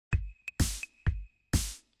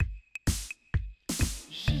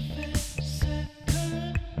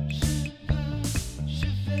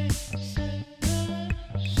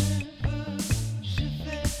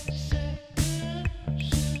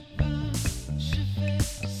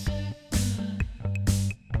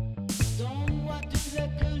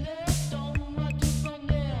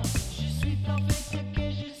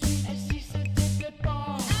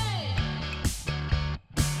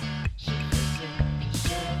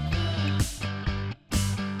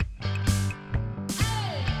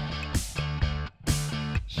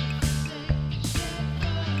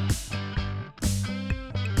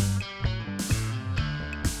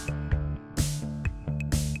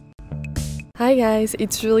Hi guys,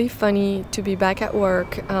 it's really funny to be back at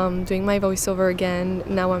work doing my voiceover again.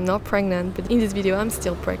 Now I'm not pregnant, but in this video I'm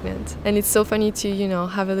still pregnant. And it's so funny to,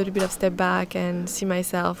 have a little bit of step back and see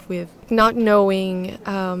myself with not knowing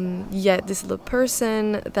yet this little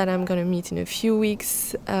person that I'm gonna meet in a few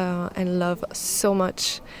weeks and love so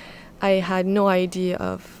much. I had no idea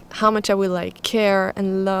of how much I would care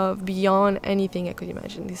and love beyond anything I could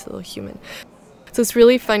imagine, this little human. So it's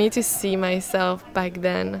really funny to see myself back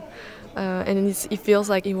then. And it feels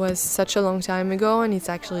like it was such a long time ago, and it's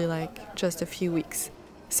actually just a few weeks.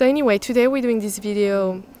 So anyway, today we're doing this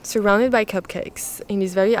video surrounded by cupcakes in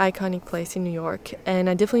this very iconic place in New York, and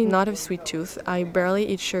I definitely not have a sweet tooth. I barely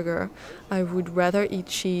eat sugar. I would rather eat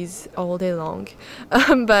cheese all day long.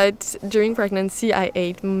 But during pregnancy I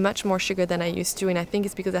ate much more sugar than I used to, and I think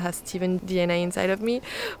it's because I have Steven DNA inside of me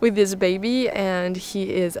with this baby, and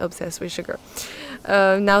he is obsessed with sugar.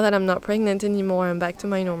 Now that I'm not pregnant anymore, I'm back to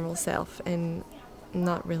my normal self and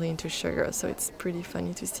not really into sugar, so it's pretty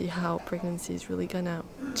funny to see how pregnancy is really gonna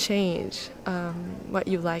change what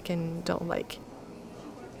you like and don't like.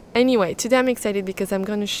 Anyway, today I'm excited because I'm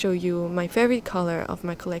gonna show you my favorite color of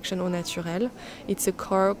my collection Au Naturelle. It's a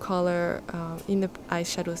coral color in the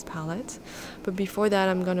eyeshadows palette, but before that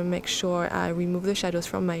I'm gonna make sure I remove the shadows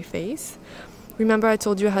from my face. Remember I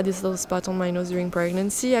told you I had this little spot on my nose during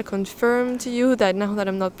pregnancy? I confirm to you that now that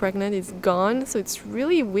I'm not pregnant, it's gone. So it's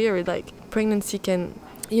really weird, pregnancy can,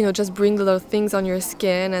 just bring little things on your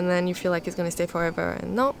skin and then you feel like it's gonna stay forever,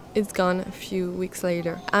 and no, it's gone a few weeks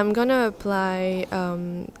later. I'm gonna apply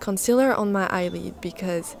concealer on my eyelid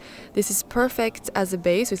because this is perfect as a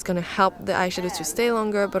base, so it's gonna help the eyeshadows to stay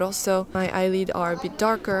longer, but also my eyelids are a bit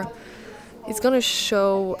darker. It's gonna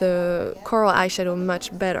show the coral eyeshadow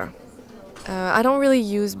much better. I don't really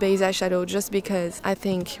use base eyeshadow just because I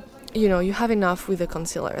think, you have enough with the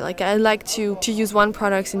concealer. I like to use one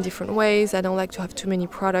product in different ways. I don't like to have too many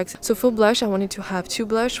products. So for blush, I wanted to have two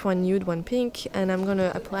blush, one nude, one pink, and I'm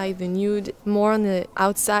gonna apply the nude more on the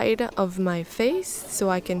outside of my face so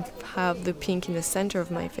I can have the pink in the center of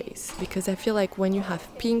my face, because I feel like when you have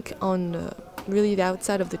pink on really the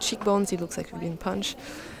outside of the cheekbones, it looks like you've been punched.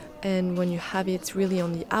 And when you have it really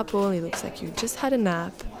on the apple, it looks like you just had a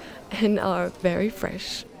nap and are very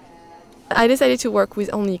fresh. I decided to work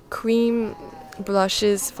with only cream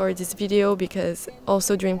blushes for this video because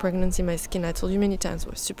also during pregnancy my skin, I told you many times,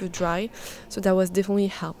 was super dry, so that was definitely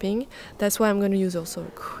helping. That's why I'm going to use also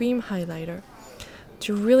a cream highlighter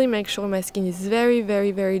to really make sure my skin is very,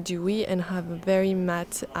 very, very dewy and have a very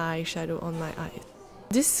matte eyeshadow on my eyes.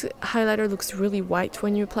 This highlighter looks really white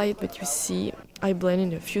when you apply it, but you see I blend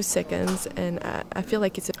in a few seconds, and I feel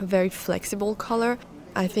like it's a very flexible color.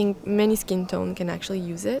 I think many skin tones can actually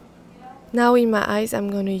use it. Now in my eyes I'm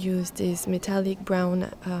going to use this metallic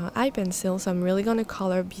brown eye pencil, so I'm really going to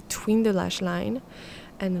color between the lash line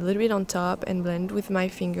and a little bit on top and blend with my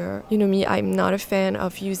finger. You know me, I'm not a fan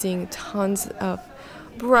of using tons of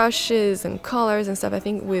brushes and colors and stuff. I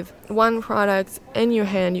think with one product in your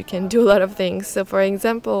hand you can do a lot of things. So for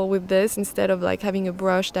example with this, instead of having a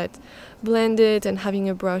brush that blended and having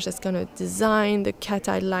a brush that's gonna design the cat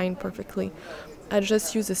eye line perfectly, I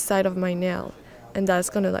just use the side of my nail, and that's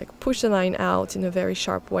gonna push the line out in a very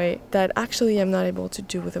sharp way that actually I'm not able to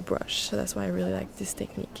do with a brush. So that's why I really like this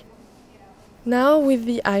technique. Now with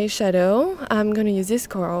the eyeshadow, I'm gonna use this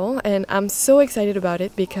coral, and I'm so excited about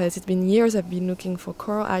it because it's been years I've been looking for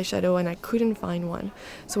coral eyeshadow and I couldn't find one.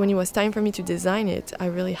 So when it was time for me to design it, I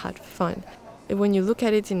really had fun. When you look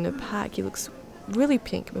at it in the pack, it looks really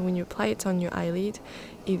pink, but when you apply it on your eyelid,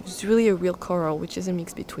 it's really a real coral, which is a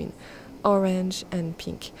mix between orange and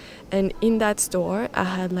pink. And in that store, I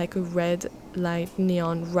had a red light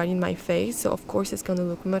neon right in my face, so of course it's gonna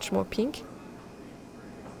look much more pink.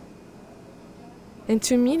 And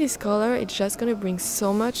to me, this color, it's just gonna bring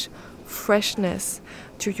so much freshness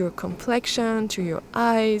to your complexion, to your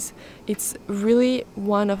eyes. It's really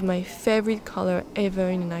one of my favorite color ever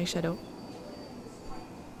in an eyeshadow.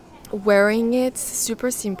 Wearing it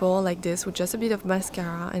super simple like this with just a bit of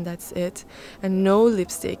mascara and that's it, and no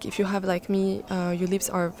lipstick. If you have like me, your lips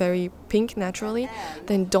are very pink naturally,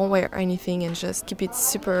 then don't wear anything and just keep it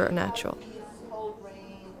super natural.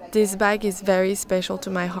 This bag is very special to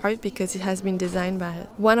my heart because it has been designed by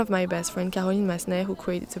one of my best friends, Caroline Massenet, who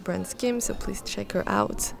created the brand Skim, so please check her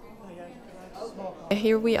out.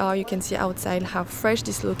 Here we are, you can see outside how fresh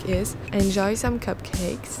this look is. Enjoy some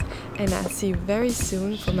cupcakes, and I'll see you very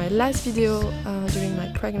soon for my last video during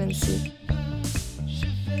my pregnancy.